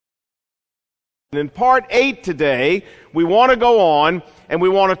In part 8 today, we want to go on and we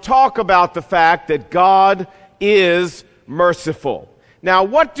want to talk about the fact that God is merciful. Now,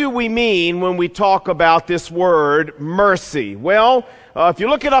 what do we mean when we talk about this word mercy? Well, if you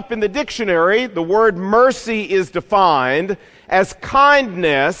look it up in the dictionary, the word mercy is defined as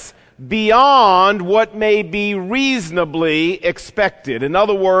kindness beyond what may be reasonably expected. In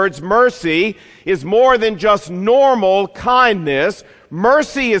other words, mercy is more than just normal kindness.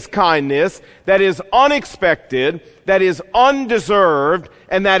 Mercy is kindness that is unexpected, that is undeserved,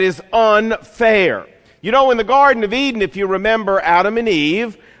 and that is unfair. You know, in the Garden of Eden, if you remember Adam and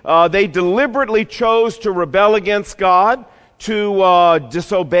Eve, they deliberately chose to rebel against God, to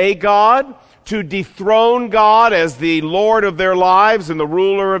disobey God, to dethrone God as the Lord of their lives and the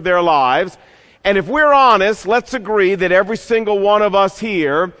ruler of their lives. And if we're honest, let's agree that every single one of us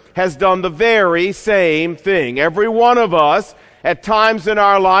here has done the very same thing. Every one of us at times in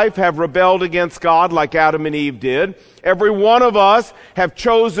our life have rebelled against God like Adam and Eve did. Every one of us have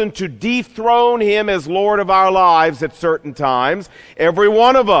chosen to dethrone Him as Lord of our lives at certain times. Every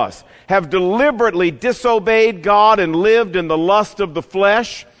one of us have deliberately disobeyed God and lived in the lust of the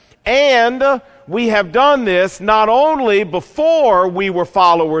flesh. And we have done this not only before we were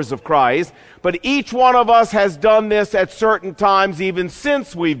followers of Christ, but each one of us has done this at certain times even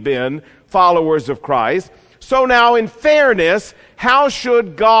since we've been followers of Christ. So now, in fairness, how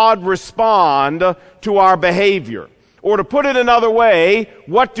should God respond to our behavior? Or to put it another way,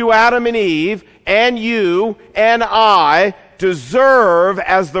 what do Adam and Eve and you and I deserve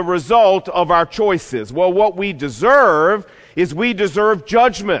as the result of our choices? Well, what we deserve is we deserve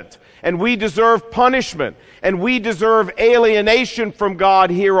judgment, and we deserve punishment, and we deserve alienation from God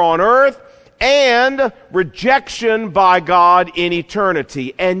here on earth, and rejection by God in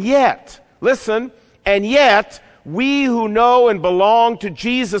eternity. And yet, listen, and yet, we who know and belong to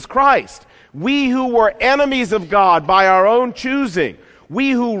Jesus Christ, we who were enemies of God by our own choosing, we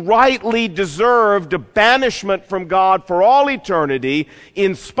who rightly deserved a banishment from God for all eternity,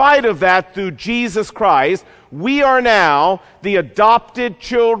 in spite of that, through Jesus Christ, we are now the adopted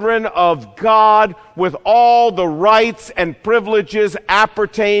children of God with all the rights and privileges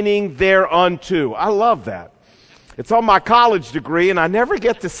appertaining thereunto. I love that. It's on my college degree, and I never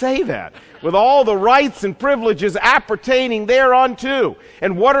get to say that. With all the rights and privileges appertaining thereunto.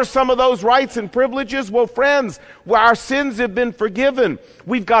 And what are some of those rights and privileges? Well, friends, our sins have been forgiven.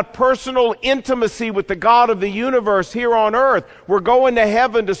 We've got personal intimacy with the God of the universe here on earth. We're going to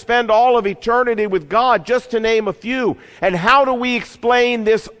heaven to spend all of eternity with God, just to name a few. And how do we explain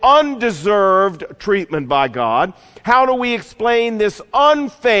this undeserved treatment by God? How do we explain this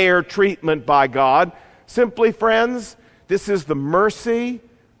unfair treatment by God? Simply, friends, this is the mercy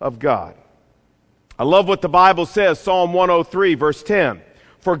of God. I love what the Bible says, Psalm 103, verse 10.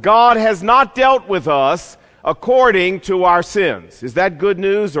 For God has not dealt with us according to our sins. Is that good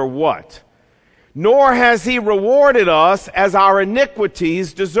news or what? Nor has He rewarded us as our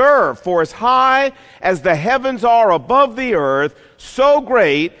iniquities deserve. For as high as the heavens are above the earth, so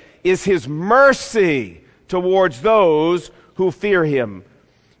great is His mercy towards those who fear Him.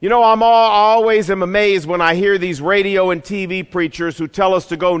 You know, I always am amazed when I hear these radio and TV preachers who tell us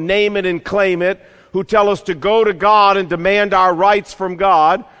to go name it and claim it, who tell us to go to God and demand our rights from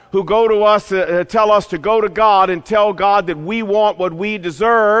God, who go to us, tell us to go to God and tell God that we want what we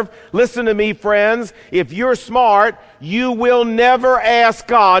deserve. Listen to me, friends. If you're smart, you will never ask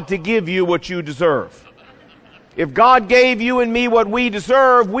God to give you what you deserve. If God gave you and me what we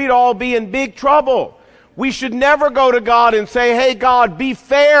deserve, we'd all be in big trouble. We should never go to God and say, hey, God, be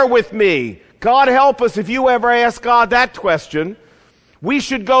fair with me. God, help us if you ever ask God that question. We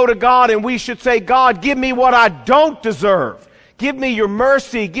should go to God and we should say, God, give me what I don't deserve. Give me your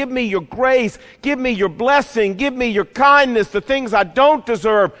mercy. Give me your grace. Give me your blessing. Give me your kindness, the things I don't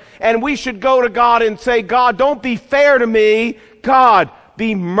deserve. And we should go to God and say, God, don't be fair to me. God,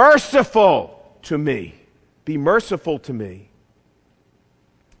 be merciful to me. Be merciful to me.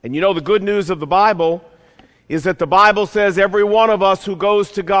 And you know, the good news of the Bible is that the Bible says every one of us who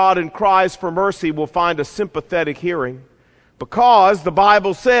goes to God and cries for mercy will find a sympathetic hearing. Because the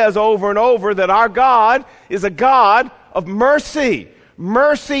Bible says over and over that our God is a God of mercy.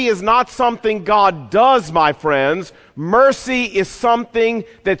 Mercy is not something God does, my friends. Mercy is something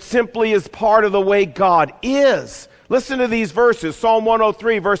that simply is part of the way God is. Listen to these verses. Psalm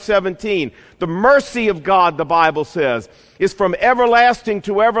 103, verse 17. The mercy of God, the Bible says, is from everlasting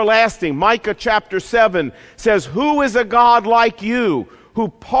to everlasting. Micah chapter 7 says, who is a God like you, who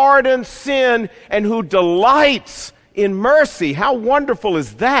pardons sin and who delights in mercy? How wonderful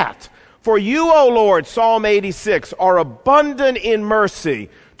is that? For you, O Lord, Psalm 86, are abundant in mercy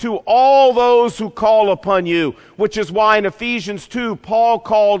to all those who call upon you, which is why in Ephesians 2, Paul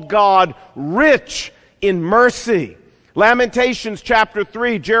called God rich in mercy. Lamentations chapter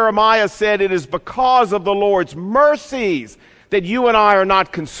 3, Jeremiah said, it is because of the Lord's mercies that you and I are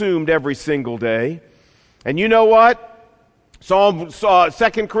not consumed every single day. And you know what? 2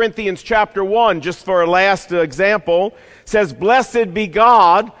 Corinthians chapter 1, just for a last example, says, blessed be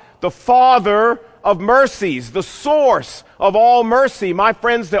God, the Father of mercies, the source of all mercy. My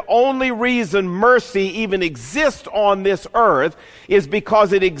friends, the only reason mercy even exists on this earth is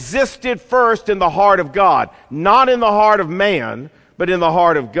because it existed first in the heart of God. Not in the heart of man, but in the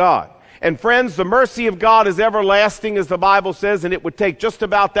heart of God. And friends, the mercy of God is everlasting, as the Bible says, and it would take just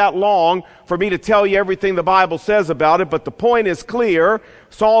about that long for me to tell you everything the Bible says about it, but the point is clear.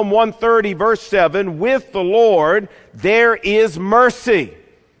 Psalm 130, verse 7, with the Lord there is mercy,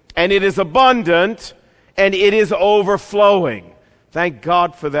 and it is abundant, and it is overflowing. Thank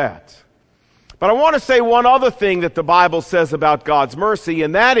God for that. But I want to say one other thing that the Bible says about God's mercy,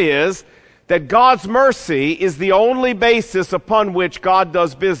 and that is that God's mercy is the only basis upon which God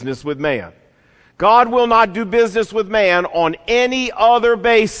does business with man. God will not do business with man on any other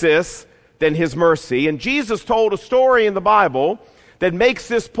basis than his mercy. And Jesus told a story in the Bible that makes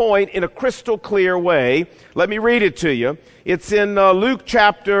this point in a crystal clear way. Let me read it to you. It's in Luke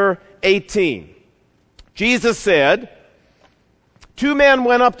chapter 18. Jesus said, 2 men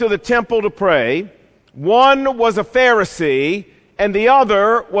went up to the temple to pray. One was a Pharisee, and the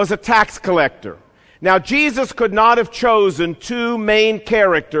other was a tax collector. Now, Jesus could not have chosen 2 main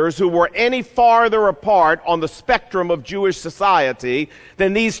characters who were any farther apart on the spectrum of Jewish society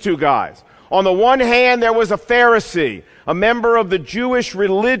than these 2 guys. On the one hand, there was a Pharisee, a member of the Jewish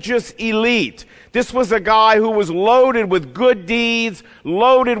religious elite. This was a guy who was loaded with good deeds,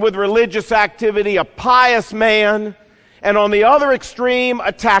 loaded with religious activity, a pious man. And on the other extreme,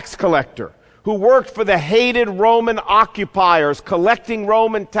 a tax collector who worked for the hated Roman occupiers, collecting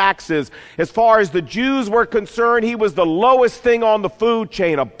Roman taxes. As far as the Jews were concerned, he was the lowest thing on the food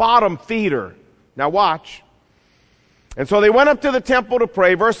chain, a bottom feeder. Now watch. And so they went up to the temple to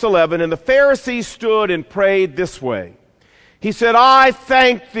pray, verse 11, and the Pharisee stood and prayed this way. He said, I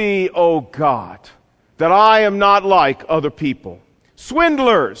thank thee, O God, that I am not like other people,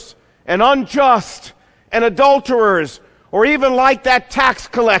 swindlers and unjust and adulterers, or even like that tax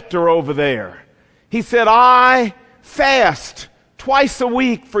collector over there. He said, I fast twice a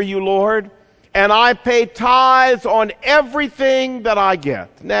week for you, Lord, and I pay tithes on everything that I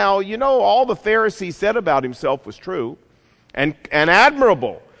get. Now, you know, all the Pharisee said about himself was true and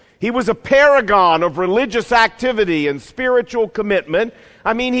admirable. He was a paragon of religious activity and spiritual commitment.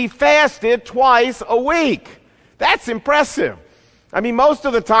 I mean, he fasted twice a week. That's impressive. I mean, most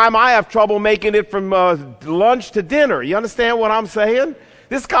of the time I have trouble making it from lunch to dinner. You understand what I'm saying?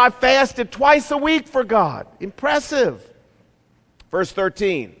 This guy fasted twice a week for God. Impressive. Verse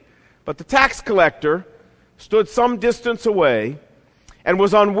 13. But the tax collector stood some distance away and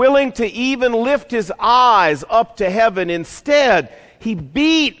was unwilling to even lift his eyes up to heaven. Instead, he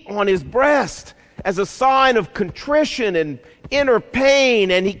beat on his breast as a sign of contrition and inner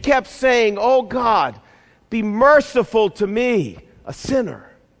pain, and he kept saying, Oh God, be merciful to me, a sinner.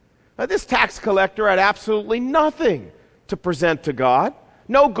 Now, this tax collector had absolutely nothing to present to God.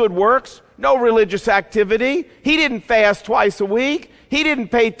 No good works, no religious activity. He didn't fast twice a week. He didn't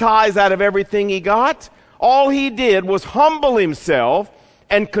pay tithes out of everything he got. All he did was humble himself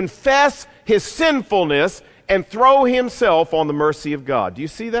and confess his sinfulness and throw himself on the mercy of God. Do you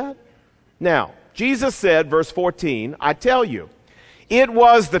see that? Now, Jesus said, verse 14, I tell you, it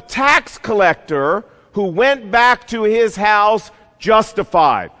was the tax collector who went back to his house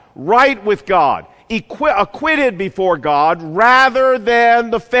justified, right with God, acquitted before God, rather than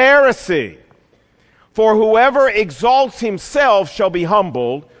the Pharisee. For whoever exalts himself shall be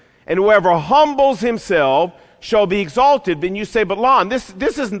humbled, and whoever humbles himself shall be exalted. Then you say, but Lon, this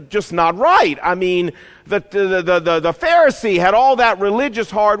isn't just not right. I mean, the Pharisee had all that religious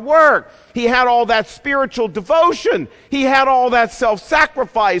hard work. He had all that spiritual devotion. He had all that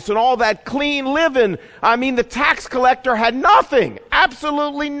self-sacrifice and all that clean living. I mean, the tax collector had nothing,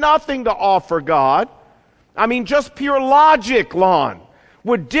 absolutely nothing to offer God. I mean, just pure logic, Lon,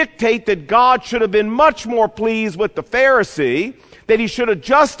 would dictate that God should have been much more pleased with the Pharisee, that he should have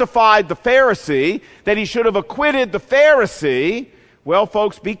justified the Pharisee, that he should have acquitted the Pharisee. Well,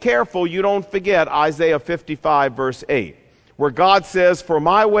 folks, be careful you don't forget Isaiah 55, verse 8, where God says, for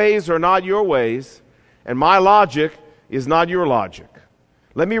my ways are not your ways, and my logic is not your logic.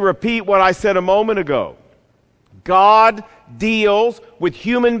 Let me repeat what I said a moment ago. God deals with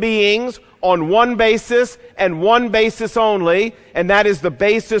human beings on one basis and one basis only, and that is the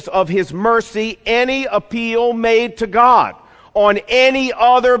basis of his mercy. Any appeal made to God on any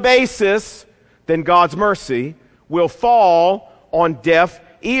other basis than God's mercy will fall on deaf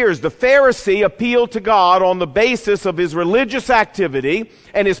ears. The Pharisee appealed to God on the basis of his religious activity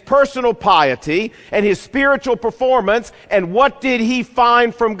and his personal piety and his spiritual performance, and what did he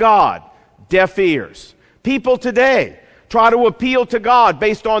find from God? Deaf ears. People today try to appeal to God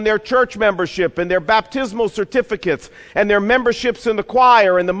based on their church membership and their baptismal certificates and their memberships in the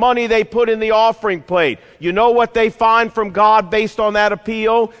choir and the money they put in the offering plate. You know what they find from God based on that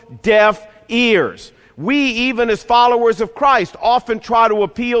appeal? Deaf ears. We, even as followers of Christ, often try to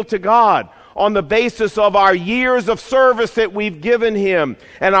appeal to God on the basis of our years of service that we've given him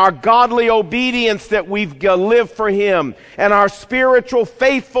and our godly obedience that we've lived for him and our spiritual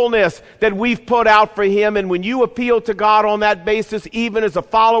faithfulness that we've put out for him. And when you appeal to God on that basis, even as a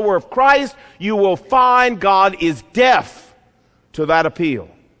follower of Christ, you will find God is deaf to that appeal.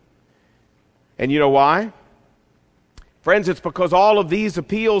 And you know why? Friends, it's because all of these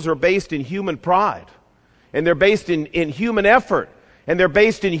appeals are based in human pride, and they're based in human effort, and they're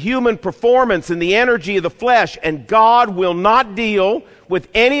based in human performance and the energy of the flesh. And God will not deal with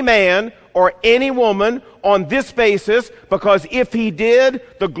any man or any woman on this basis, because if he did,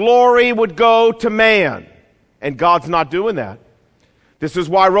 the glory would go to man. And God's not doing that. This is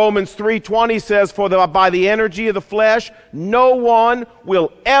why Romans 3:20 says, by the energy of the flesh, no one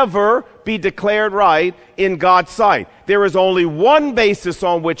will ever be declared right in God's sight. There is only one basis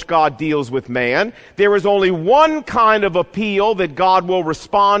on which God deals with man. There is only one kind of appeal that God will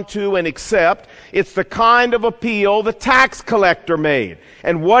respond to and accept. It's the kind of appeal the tax collector made.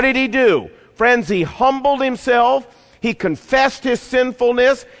 And what did he do? Friends, he humbled himself, he confessed his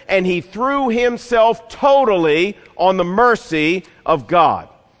sinfulness, and he threw himself totally on the mercy of God.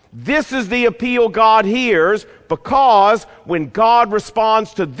 This is the appeal God hears, because when God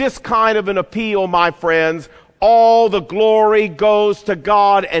responds to this kind of an appeal, my friends, all the glory goes to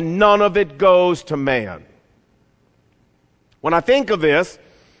God and none of it goes to man. When I think of this,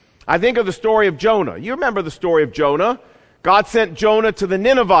 I think of the story of Jonah. You remember the story of Jonah? God sent Jonah to the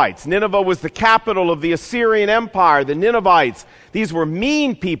Ninevites. Nineveh was the capital of the Assyrian Empire. The Ninevites, these were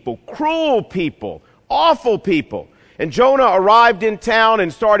mean people, cruel people, awful people. And Jonah arrived in town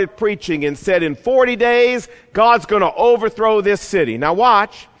and started preaching and said, in 40 days, God's going to overthrow this city. Now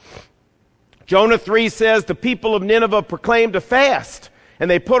watch. Jonah 3 says the people of Nineveh proclaimed a fast, and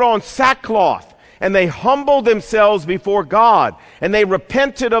they put on sackcloth, and they humbled themselves before God, and they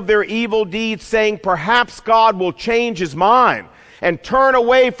repented of their evil deeds, saying, perhaps God will change his mind and turn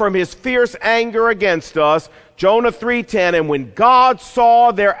away from his fierce anger against us. Jonah 3:10, and when God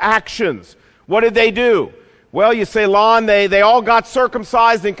saw their actions, what did they do? Well, you say, Lon, they all got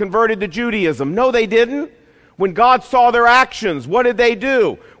circumcised and converted to Judaism. No, they didn't. When God saw their actions, what did they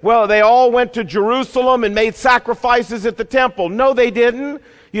do? Well, they all went to Jerusalem and made sacrifices at the temple. No, they didn't.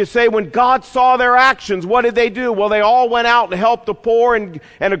 You say, when God saw their actions, what did they do? Well, they all went out and helped the poor and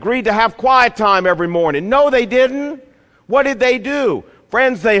agreed to have quiet time every morning. No, they didn't. What did they do?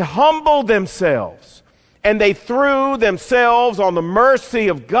 Friends, they humbled themselves, and they threw themselves on the mercy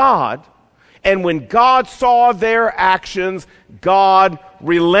of God. And when God saw their actions, God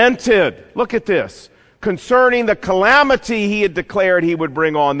relented. Look at this. Concerning the calamity he had declared he would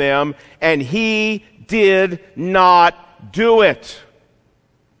bring on them, and he did not do it.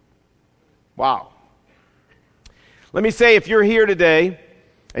 Wow. Let me say, if you're here today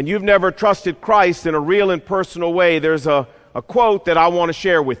and you've never trusted Christ in a real and personal way, there's a quote that I want to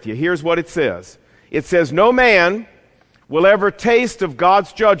share with you. Here's what it says. It says, no man will ever taste of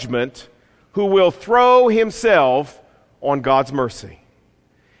God's judgment who will throw himself on God's mercy.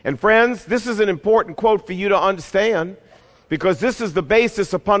 And friends, this is an important quote for you to understand, because this is the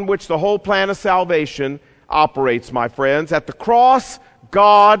basis upon which the whole plan of salvation operates, my friends. At the cross,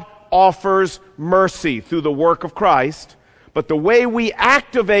 God offers mercy through the work of Christ, but the way we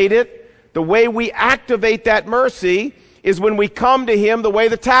activate it, the way we activate that mercy is when we come to him the way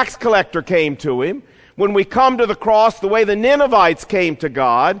the tax collector came to him, when we come to the cross the way the Ninevites came to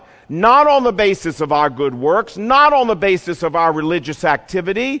God, not on the basis of our good works, not on the basis of our religious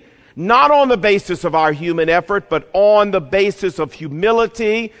activity, not on the basis of our human effort, but on the basis of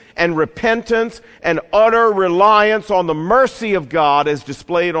humility and repentance and utter reliance on the mercy of God as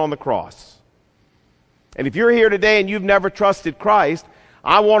displayed on the cross. And if you're here today and you've never trusted Christ,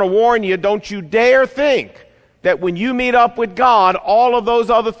 I want to warn you, don't you dare think that when you meet up with God, all of those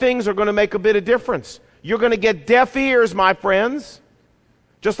other things are going to make a bit of difference. You're going to get deaf ears, my friends.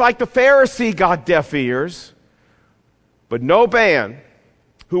 Just like the Pharisee got deaf ears, But no man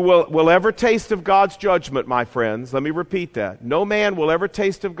who will ever taste of God's judgment, my friends, let me repeat that. No man will ever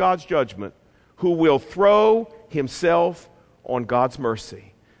taste of God's judgment who will throw himself on God's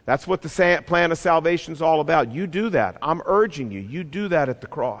mercy. That's what the plan of salvation is all about. You do that. I'm urging you. You do that at the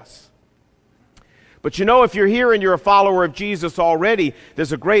cross. But you know, if you're here and you're a follower of Jesus already,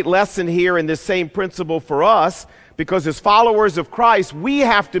 there's a great lesson here in this same principle for us, because as followers of Christ, we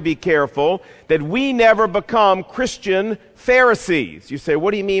have to be careful that we never become Christian Pharisees. You say,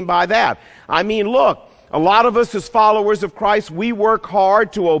 what do you mean by that? I mean, look, a lot of us as followers of Christ, we work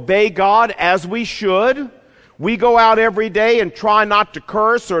hard to obey God as we should. We go out every day and try not to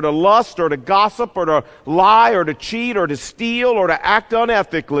curse or to lust or to gossip or to lie or to cheat or to steal or to act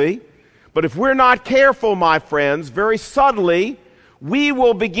unethically. But if we're not careful, my friends, very subtly, we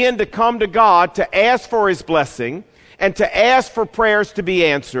will begin to come to God to ask for His blessing and to ask for prayers to be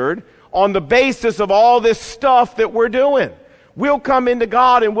answered on the basis of all this stuff that we're doing. We'll come into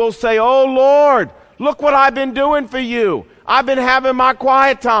God and we'll say, oh Lord, look what I've been doing for you. I've been having my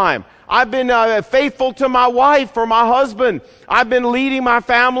quiet time. I've been faithful to my wife or my husband. I've been leading my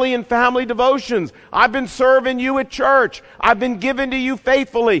family in family devotions. I've been serving you at church. I've been giving to you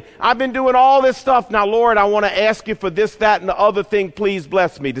faithfully. I've been doing all this stuff. Now, Lord, I want to ask you for this, that, and the other thing. Please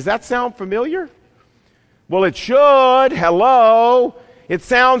bless me. Does that sound familiar? Well, it should. Hello. It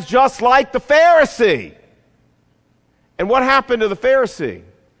sounds just like the Pharisee. And what happened to the Pharisee?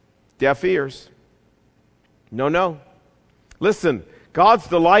 Deaf ears. No. Listen. God's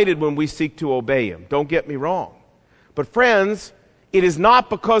delighted when we seek to obey Him. Don't get me wrong. But friends, it is not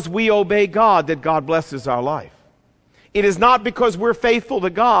because we obey God that God blesses our life. It is not because we're faithful to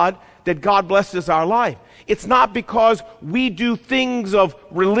God that God blesses our life. It's not because we do things of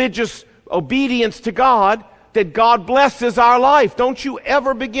religious obedience to God that God blesses our life. Don't you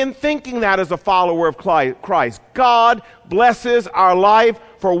ever begin thinking that as a follower of Christ. God blesses our life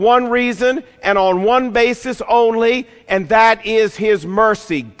for one reason and on one basis only, and that is His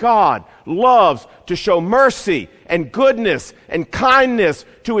mercy. God loves to show mercy and goodness and kindness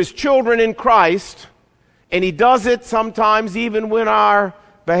to His children in Christ, and He does it sometimes even when our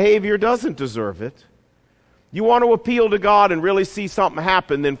behavior doesn't deserve it. You want to appeal to God and really see something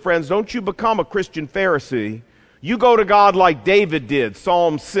happen, then friends, don't you become a Christian Pharisee. You go to God like David did,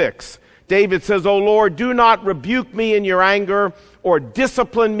 Psalm 6. David says, "O Lord, do not rebuke me in your anger or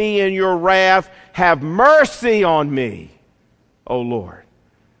discipline me in your wrath. Have mercy on me, O Lord."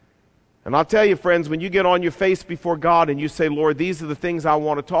 And I'll tell you, friends, when you get on your face before God and you say, "Lord, these are the things I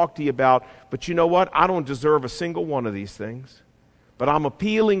want to talk to you about, but you know what? I don't deserve a single one of these things. But I'm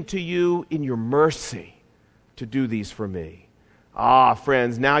appealing to you in your mercy to do these for me." Ah,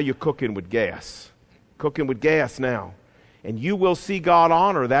 friends, now you're cooking with gas. Cooking with gas now. And you will see God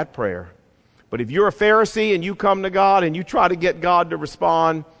honor that prayer. But if you're a Pharisee and you come to God and you try to get God to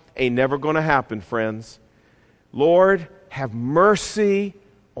respond, ain't never going to happen, friends. Lord, have mercy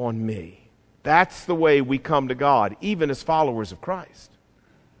on me. That's the way we come to God, even as followers of Christ.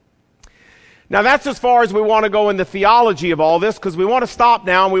 Now, that's as far as we want to go in the theology of all this, because we want to stop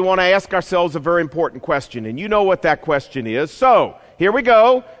now and we want to ask ourselves a very important question. And you know what that question is. So, here we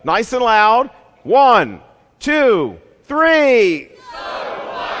go. Nice and loud. 1, 2, 3.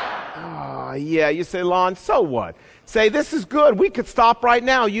 Yeah, you say, Lon, so what? Say, this is good. We could stop right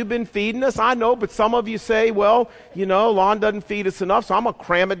now. You've been feeding us. I know, but some of you say, well, you know, Lon doesn't feed us enough, so I'm going to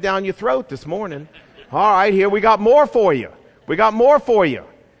cram it down your throat this morning. All right, here we got more for you. We got more for you.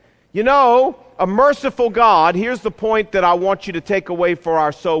 You know, a merciful God, here's the point that I want you to take away for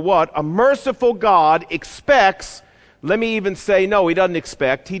our so what. A merciful God expects, let me even say, no, He doesn't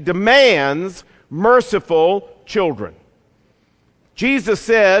expect, He demands merciful children. Jesus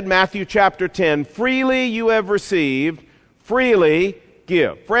said, Matthew chapter 10, freely you have received, freely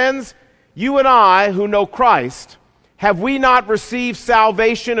give. Friends, you and I who know Christ, have we not received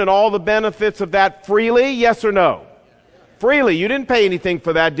salvation and all the benefits of that freely? Yes or no? Freely. You didn't pay anything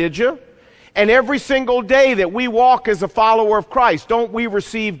for that, did you? And every single day that we walk as a follower of Christ, don't we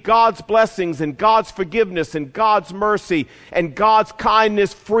receive God's blessings and God's forgiveness and God's mercy and God's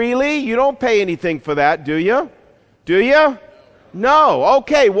kindness freely? You don't pay anything for that, do you? Do you? No.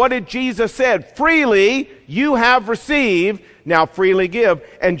 Okay, what did Jesus said? Freely you have received, now freely give.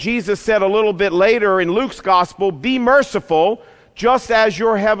 And Jesus said a little bit later in Luke's gospel, be merciful, just as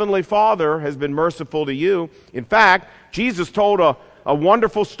your heavenly Father has been merciful to you. In fact, Jesus told a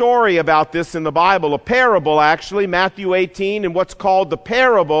wonderful story about this in the Bible, a parable actually, Matthew 18, and what's called the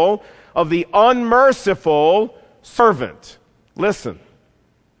parable of the unmerciful servant. Listen.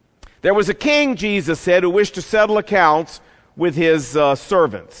 There was a king, Jesus said, who wished to settle accounts with his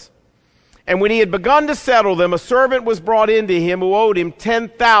servants. And when he had begun to settle them, a servant was brought into him who owed him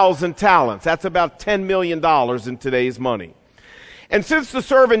 10,000 talents. That's about $10 million in today's money. And since the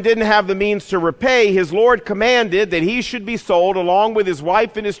servant didn't have the means to repay, his Lord commanded that he should be sold along with his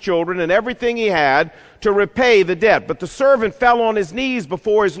wife and his children and everything he had to repay the debt. But the servant fell on his knees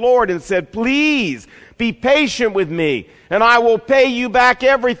before his Lord and said, "Please be patient with me, and I will pay you back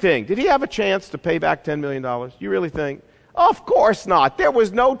everything." Did he have a chance to pay back $10 million? You really think? Of course not. There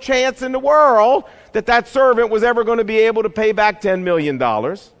was no chance in the world that servant was ever going to be able to pay back $10 million.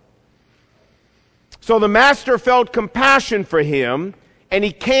 So the master felt compassion for him, and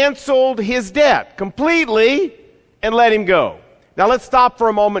he canceled his debt completely and let him go. Now let's stop for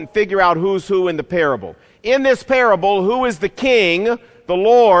a moment and figure out who's who in the parable. In this parable, who is the king, the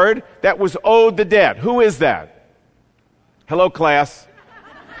Lord, that was owed the debt? Who is that? Hello, class.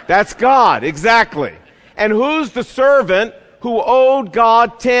 That's God, exactly. And who's the servant who owed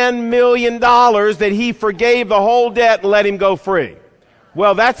God $10 million that he forgave the whole debt and let him go free?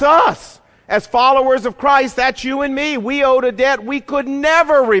 Well, that's us. As followers of Christ, that's you and me. We owed a debt we could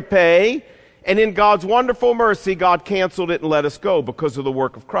never repay, and in God's wonderful mercy, God canceled it and let us go because of the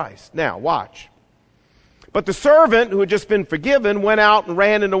work of Christ. Now, watch. But the servant who had just been forgiven went out and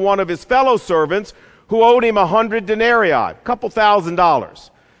ran into one of his fellow servants who owed him 100 denarii, a couple $1,000.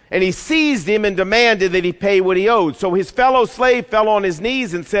 And he seized him and demanded that he pay what he owed. So his fellow slave fell on his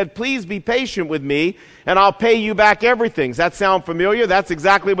knees and said, "Please be patient with me, and I'll pay you back everything." Does that sound familiar? That's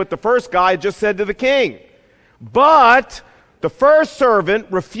exactly what the first guy just said to the king. But the first servant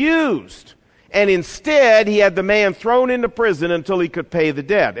refused, and instead he had the man thrown into prison until he could pay the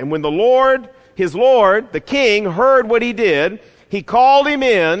debt. And when his lord, the king, heard what he did, he called him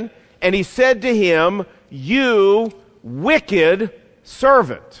in, and he said to him, "You wicked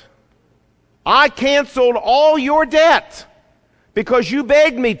servant, I canceled all your debt because you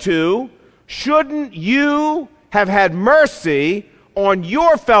begged me to. Shouldn't you have had mercy on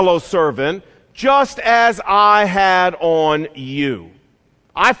your fellow servant just as I had on you?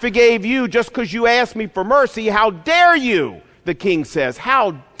 I forgave you just because you asked me for mercy. How dare you," the king says,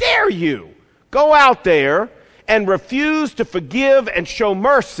 "how dare you go out there and refuse to forgive and show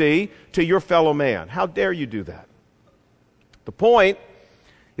mercy to your fellow man? How dare you do that?" The point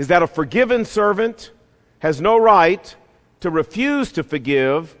is that a forgiven servant has no right to refuse to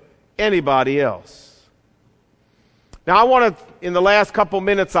forgive anybody else. Now, I want to, in the last couple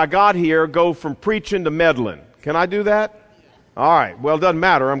minutes I got here, go from preaching to meddling. Can I do that? All right. Well, it doesn't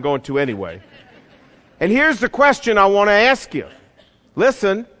matter. I'm going to anyway. And here's the question I want to ask you.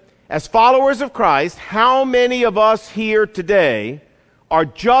 Listen, as followers of Christ, how many of us here today are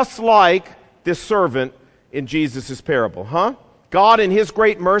just like this servant in Jesus' parable, huh? God, in his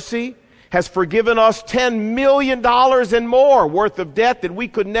great mercy, has forgiven us $10 million and more worth of debt that we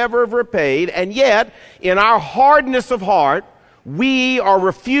could never have repaid, and yet, in our hardness of heart, we are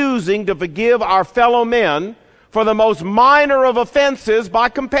refusing to forgive our fellow men for the most minor of offenses by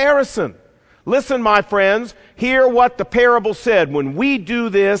comparison. Listen, my friends, hear what the parable said. When we do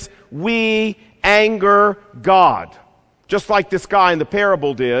this, we anger God, just like this guy in the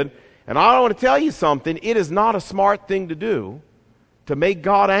parable did. And I want to tell you something, it is not a smart thing to do to make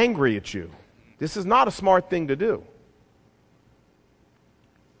God angry at you. This is not a smart thing to do.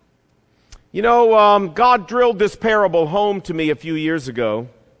 You know, God drilled this parable home to me a few years ago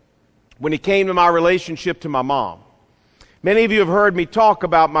when it came to my relationship to my mom. Many of you have heard me talk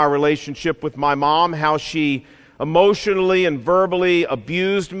about my relationship with my mom, how she emotionally and verbally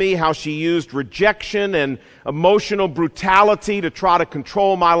abused me, how she used rejection and emotional brutality to try to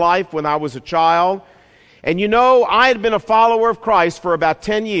control my life when I was a child. And you know, I had been a follower of Christ for about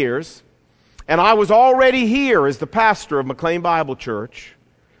 10 years, and I was already here as the pastor of McLean Bible Church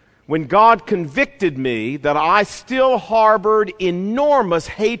when God convicted me that I still harbored enormous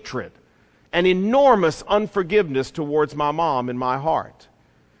hatred and enormous unforgiveness towards my mom in my heart.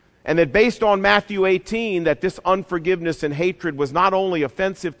 And that based on Matthew 18, that this unforgiveness and hatred was not only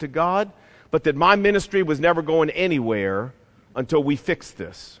offensive to God, but that my ministry was never going anywhere until we fixed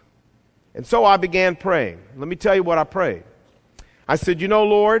this. And so I began praying. Let me tell you what I prayed. I said, you know,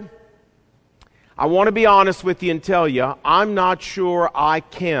 Lord, I want to be honest with you and tell you, I'm not sure I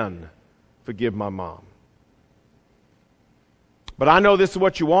can forgive my mom. But I know this is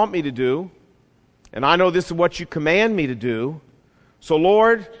what you want me to do, and I know this is what you command me to do. So,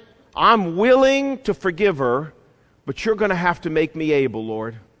 Lord, I'm willing to forgive her, but you're going to have to make me able,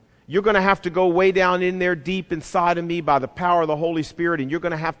 Lord. You're going to have to go way down in there deep inside of me by the power of the Holy Spirit, and you're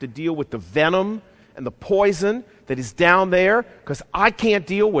going to have to deal with the venom and the poison that is down there, because I can't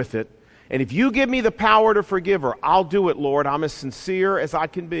deal with it. And if you give me the power to forgive her, I'll do it, Lord. I'm as sincere as I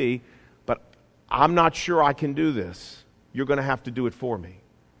can be, but I'm not sure I can do this. You're going to have to do it for me.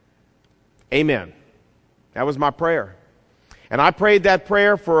 Amen. That was my prayer. And I prayed that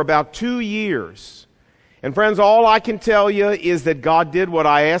prayer for about 2 years. And friends, all I can tell you is that God did what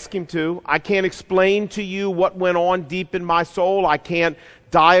I asked Him to. I can't explain to you what went on deep in my soul. I can't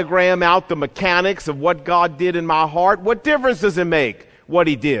diagram out the mechanics of what God did in my heart. What difference does it make what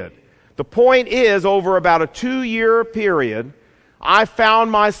He did? The point is, over about a 2-year period, I found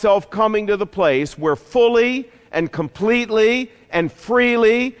myself coming to the place where fully and completely and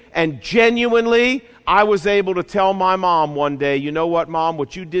freely and genuinely I was able to tell my mom one day, you know what, Mom,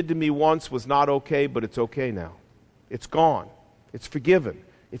 what you did to me once was not okay, but it's okay now. It's gone. It's forgiven.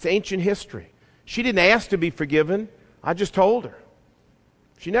 It's ancient history. She didn't ask to be forgiven. I just told her.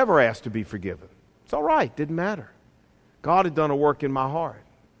 She never asked to be forgiven. It's all right. Didn't matter. God had done a work in my heart.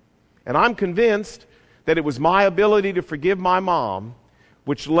 And I'm convinced that it was my ability to forgive my mom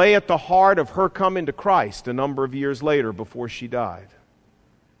which lay at the heart of her coming to Christ a number of years later before she died.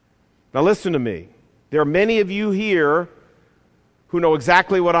 Now listen to me. There are many of you here who know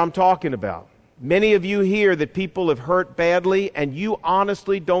exactly what I'm talking about. Many of you here that people have hurt badly, and you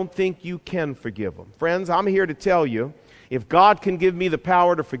honestly don't think you can forgive them. Friends, I'm here to tell you, if God can give me the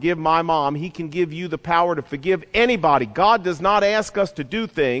power to forgive my mom, He can give you the power to forgive anybody. God does not ask us to do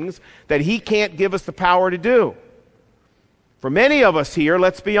things that He can't give us the power to do. For many of us here,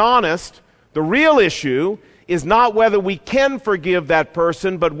 let's be honest, the real issue is not whether we can forgive that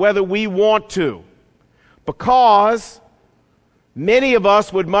person, but whether we want to. Because many of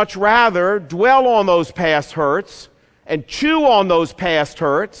us would much rather dwell on those past hurts and chew on those past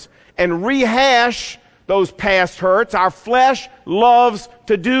hurts and rehash those past hurts. Our flesh loves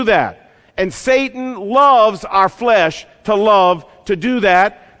to do that. And Satan loves our flesh to love to do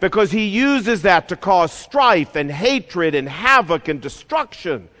that because he uses that to cause strife and hatred and havoc and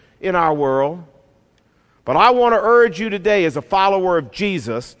destruction in our world. But I want to urge you today as a follower of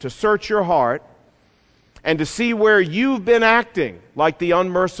Jesus to search your heart and to see where you've been acting like the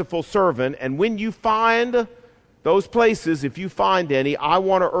unmerciful servant. And when you find those places, if you find any, I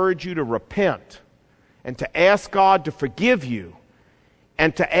want to urge you to repent and to ask God to forgive you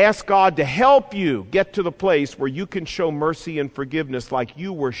and to ask God to help you get to the place where you can show mercy and forgiveness like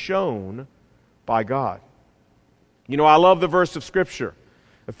you were shown by God. You know, I love the verse of Scripture,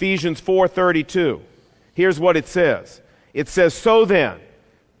 Ephesians 4:32. Here's what it says. It says, "So then,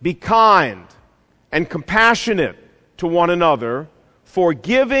 be kind and compassionate to one another,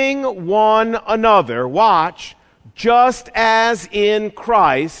 forgiving one another," watch, "just as in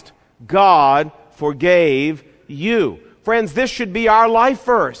Christ God forgave you." Friends, this should be our life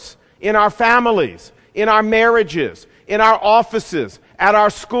verse in our families, in our marriages, in our offices, at our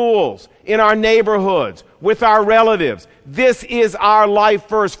schools, in our neighborhoods, with our relatives. This is our life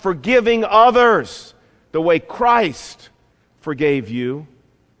verse, forgiving others the way Christ forgave you.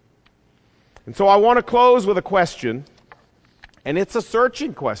 And so I want to close with a question, and it's a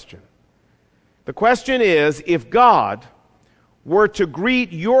searching question. The question is, if God were to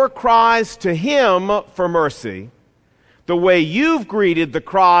greet your cries to Him for mercy the way you've greeted the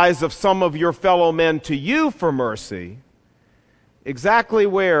cries of some of your fellow men to you for mercy, exactly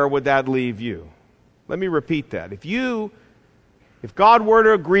where would that leave you? Let me repeat that. If God were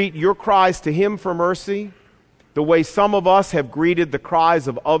to greet your cries to Him for mercy the way some of us have greeted the cries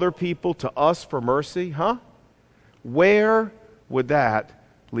of other people to us for mercy, where would that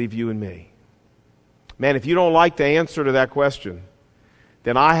leave you and me? Man, if you don't like the answer to that question,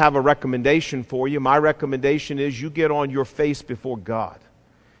 then I have a recommendation for you. My recommendation is you get on your face before God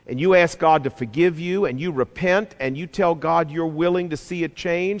and you ask God to forgive you and you repent and you tell God you're willing to see it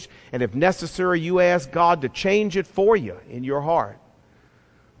change, and if necessary you ask God to change it for you in your heart.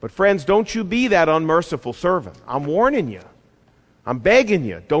 But friends, don't you be that unmerciful servant. I'm warning you. I'm begging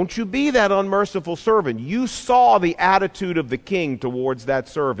you. Don't you be that unmerciful servant. You saw the attitude of the king towards that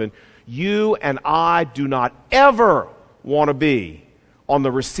servant. You and I do not ever want to be on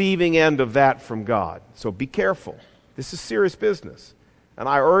the receiving end of that from God. So be careful. This is serious business. And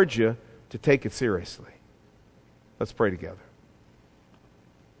I urge you to take it seriously. Let's pray together.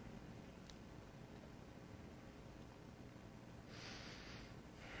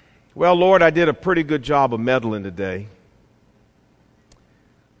 Well, Lord, I did a pretty good job of meddling today.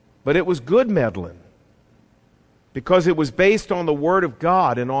 But it was good meddling, because it was based on the Word of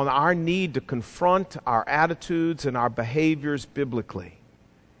God and on our need to confront our attitudes and our behaviors biblically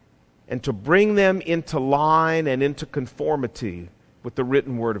and to bring them into line and into conformity with the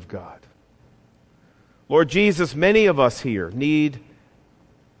written Word of God. Lord Jesus, many of us here need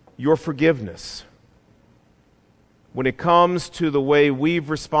your forgiveness. when it comes to the way we've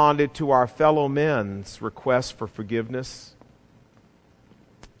responded to our fellow men's request for forgiveness,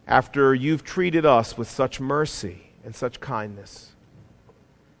 after you've treated us with such mercy and such kindness.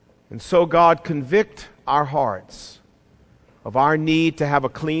 And so, God, convict our hearts of our need to have a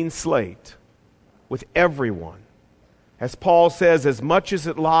clean slate with everyone. As Paul says, as much as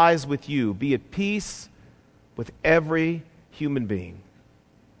it lies with you, be at peace with every human being.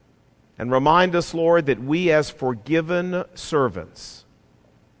 And remind us, Lord, that we as forgiven servants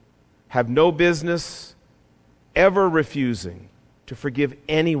have no business ever refusing to forgive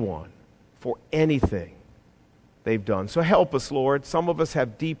anyone for anything they've done. So help us, Lord. Some of us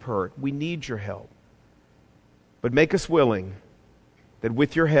have deep hurt. We need your help. But make us willing that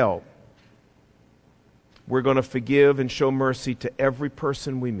with your help, we're going to forgive and show mercy to every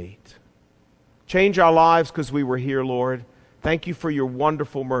person we meet. Change our lives because we were here, Lord. Thank you for your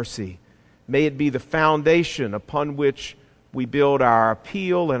wonderful mercy. May it be the foundation upon which we build our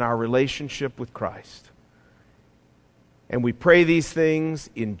appeal and our relationship with Christ. And we pray these things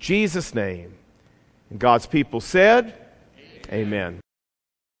in Jesus' name. And God's people said, Amen.